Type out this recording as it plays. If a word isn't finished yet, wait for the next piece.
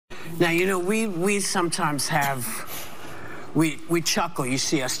Now, you know, we sometimes we chuckle. You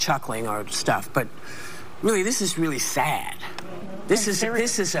see us chuckling or stuff, but really, this is really sad. This is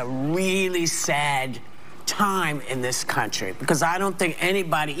a really sad time in this country, because I don't think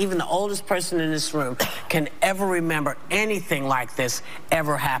anybody, even the oldest person in this room, can ever remember anything like this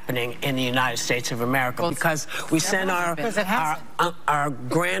ever happening in the United States of America, because we sent our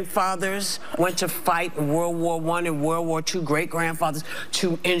grandfathers went to fight in World War I and World War II, great-grandfathers,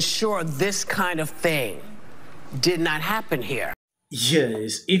 to ensure this kind of thing did not happen here.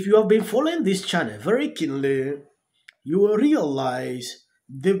 Yes, if you have been following this channel very keenly, you will realize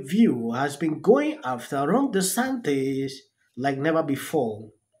the view has been going after Ron DeSantis like never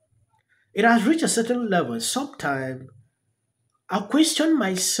before. It has reached a certain level. Sometimes I question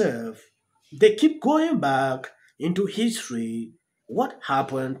myself. They keep going back into history. What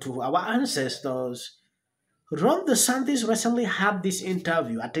happened to our ancestors? Ron DeSantis recently had this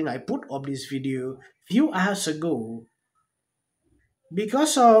interview. I think I put up this video a few hours ago.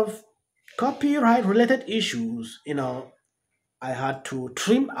 Because of copyright related issues, I had to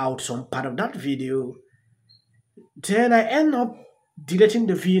trim out some part of that video. Then I end up deleting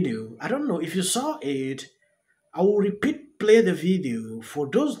the video. I don't know if you saw it. I will play the video for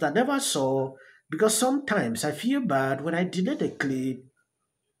those that never saw, because sometimes I feel bad when I delete a clip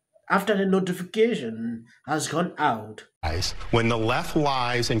after the notification has gone out. When the left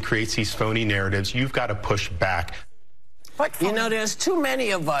lies and creates these phony narratives, you've got to push back. You know, there's too many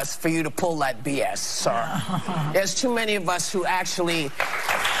of us for you to pull that BS, sir. There's too many of us who actually,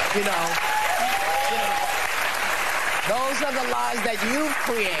 those are the lies that you've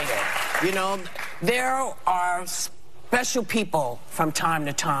created. You know, there are special people from time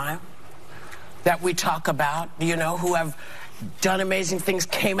to time that we talk about, who have done amazing things,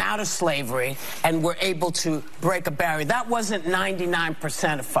 came out of slavery, and were able to break a barrier. That wasn't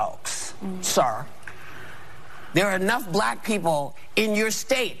 99% of folks, sir. There are enough black people in your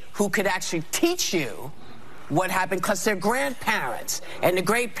state who could actually teach you what happened, because their grandparents and the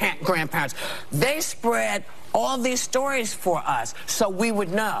great-grandparents, they spread all these stories for us so we would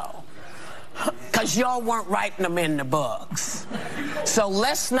know, because y'all weren't writing them in the books. So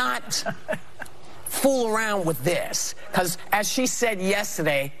let's not fool around with this, because as she said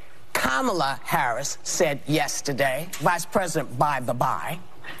yesterday, Kamala Harris said yesterday, Vice President by the by,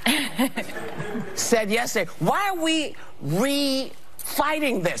 said yesterday, why are we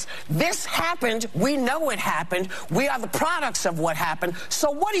fighting this? This happened. We know it happened. We are the products of what happened. So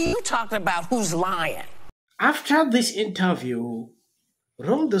what are you talking about? Who's lying? After this interview,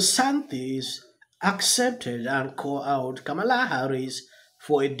 Ron DeSantis accepted and called out Kamala Harris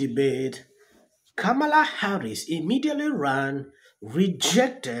for a debate. Kamala Harris immediately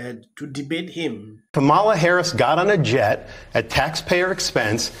rejected to debate him. Kamala Harris got on a jet at taxpayer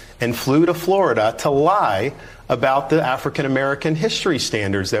expense and flew to Florida to lie about the African-American history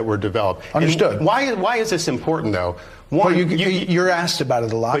standards that were developed. Understood. And why is this important, though? One, you're asked about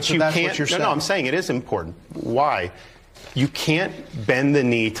it a lot, but so you that's can't, what you're saying. No, I'm saying it is important. Why? You can't bend the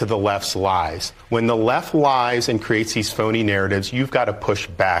knee to the left's lies. When the left lies and creates these phony narratives, you've got to push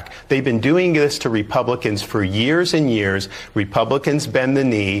back. They've been doing this to Republicans for years and years. Republicans bend the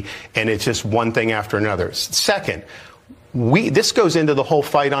knee, and it's just one thing after another. Second, this goes into the whole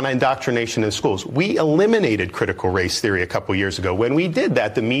fight on indoctrination in schools. We eliminated critical race theory a couple years ago. When we did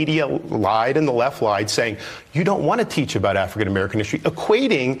that, the media lied and the left lied, saying, you don't want to teach about African-American history,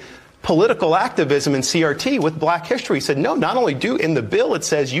 equating political activism and CRT with black history. He said, no, not only in the bill, it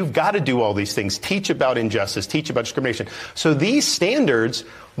says you've got to do all these things, teach about injustice, teach about discrimination. So these standards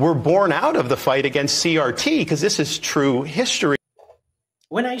were born out of the fight against CRT, because this is true history.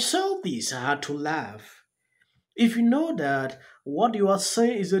 When I saw this, I had to laugh. If you know that what you are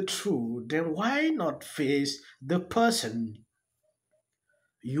saying is the truth, then why not face the person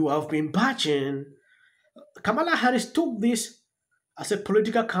you have been bashing? Kamala Harris took this as a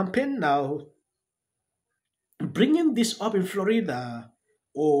political campaign now, bringing this up in Florida.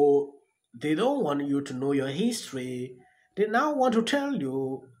 Or they don't want you to know your history. They now want to tell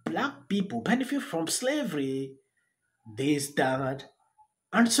you black people benefit from slavery, this, that,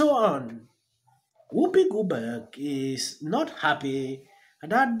 and so on. Whoopi Goldberg is not happy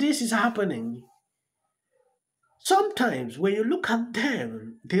that this is happening. Sometimes when you look at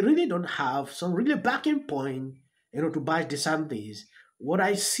them, they really don't have some really backing point to bash DeSantis. What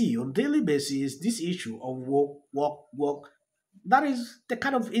I see on daily basis, this issue of work, that is the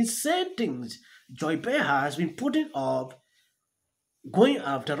kind of insane things Joy Behar has been putting up, going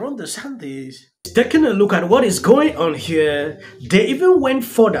after Ron DeSantis. Taking a look at what is going on here, they even went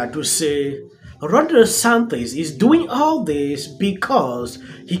further to say Ron DeSantis is doing all this because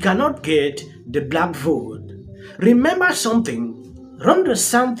he cannot get the black vote. Remember something, Ron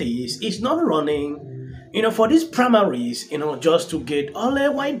DeSantis is not running, for these primaries, just to get all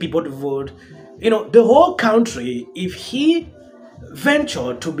the white people to vote. The whole country, if he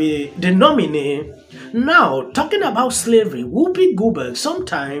ventured to be the nominee. Now, talking about slavery, Whoopi Goldberg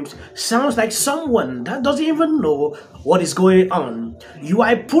sometimes sounds like someone that doesn't even know what is going on. You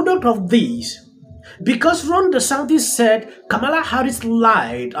are a product of this. Because Ron DeSantis said Kamala Harris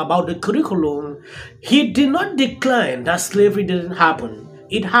lied about the curriculum, he did not decline that slavery didn't happen.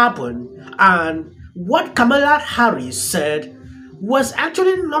 It happened, and what Kamala Harris said was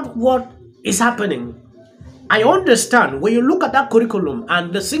actually not what is happening. I understand when you look at that curriculum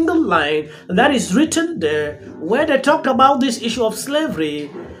and the single line that is written there where they talked about this issue of slavery,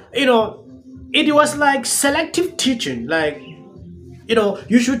 it was like selective teaching, like,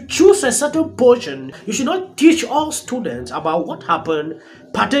 you should choose a certain portion. You should not teach all students about what happened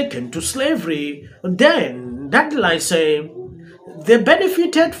pertaining to slavery. Then that line saying they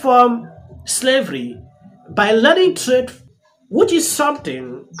benefited from slavery by learning trade, which is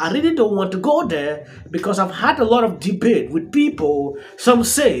something I really don't want to go there because I've had a lot of debate with people. Some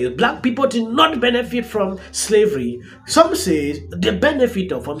say black people did not benefit from slavery. Some say they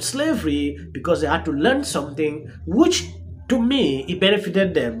benefited from slavery because they had to learn something, which to me, it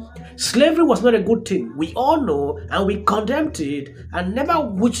benefited them. Slavery was not a good thing. We all know and we condemned it and never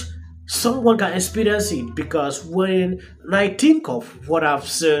wish someone can experience it, because when I think of what I've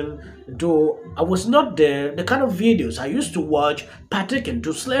seen, though I was not there, the kind of videos I used to watch pertaining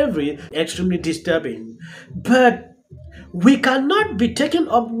to slavery, extremely disturbing. But we cannot be taking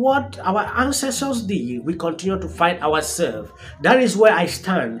up what our ancestors did. We continue to fight ourselves. That is where I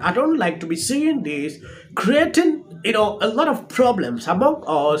stand. I don't like to be seeing this creating, a lot of problems among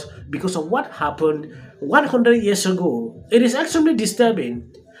us because of what happened 100 years ago. It is extremely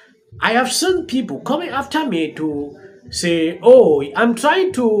disturbing. I have seen people coming after me to say, oh, I'm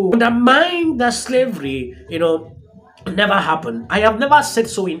trying to undermine that slavery, never happened. I have never said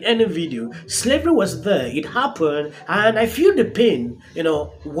so in any video. Slavery was there, it happened, and I feel the pain,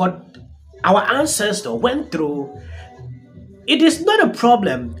 what our ancestors went through. It is not a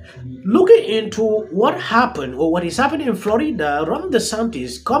problem. Looking into what happened or what is happening in Florida, Ron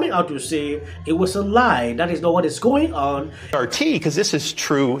DeSantis coming out to say it was a lie. That is not what is going on. RT, because this is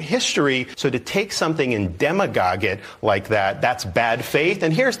true history. So to take something and demagogue it like that, that's bad faith.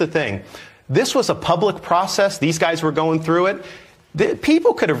 And here's the thing. This was a public process. These guys were going through it.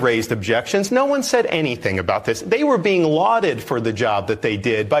 People could have raised objections. No one said anything about this. They were being lauded for the job that they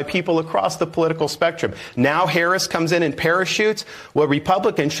did by people across the political spectrum. Now Harris comes in and parachutes. What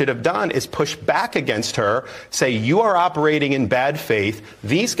Republicans should have done is push back against her, say, you are operating in bad faith.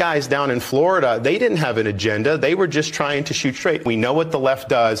 These guys down in Florida, they didn't have an agenda. They were just trying to shoot straight. We know what the left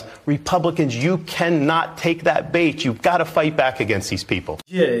does. Republicans, you cannot take that bait. You've got to fight back against these people.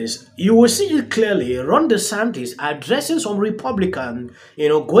 Yes, you will see it clearly. Ron DeSantis addressing some Republicans,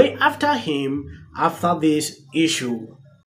 going after him after this issue.